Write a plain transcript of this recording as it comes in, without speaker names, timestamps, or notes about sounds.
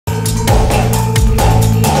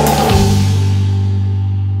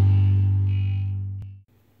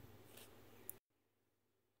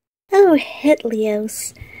Oh,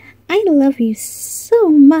 Hetlioz, I love you so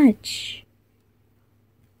much.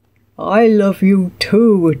 I love you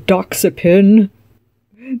too, Doxepin.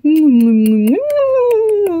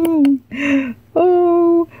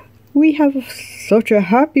 Oh, we have such a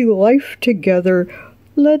happy life together.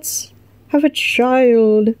 Let's have a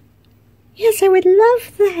child. Yes, I would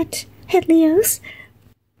love that, Hetlioz.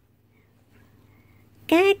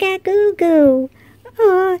 Gaga goo goo.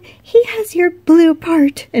 Aw, he has your blue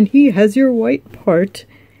part. And he has your white part.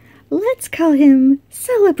 Let's call him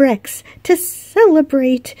Celebrex to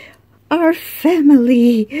celebrate our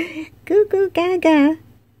family. Goo goo gaga.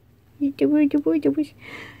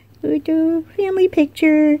 Family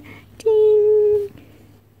picture. Ding.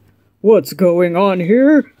 What's going on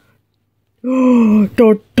here? Oh,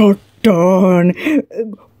 darn.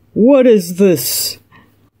 What is this?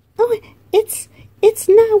 Oh, it's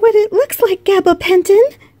not what it looks like,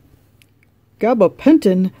 Gabapentin.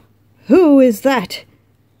 Gabapentin? Who is that?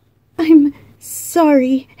 I'm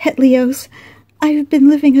sorry, Hetlioz. I've been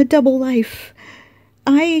living a double life.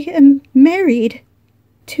 I am married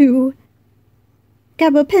to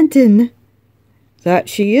Gabapentin. That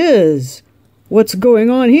she is. What's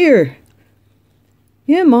going on here?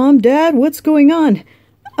 Yeah, Mom, Dad, what's going on?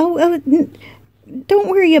 Oh, don't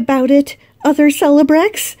worry about it, other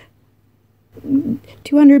Celebrex.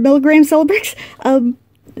 200 milligram Celebrex.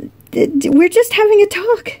 We're just having a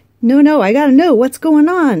talk. No, I gotta know what's going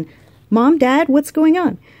on. Mom, Dad, what's going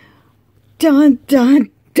on? Dun,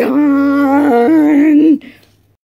 dun, dun.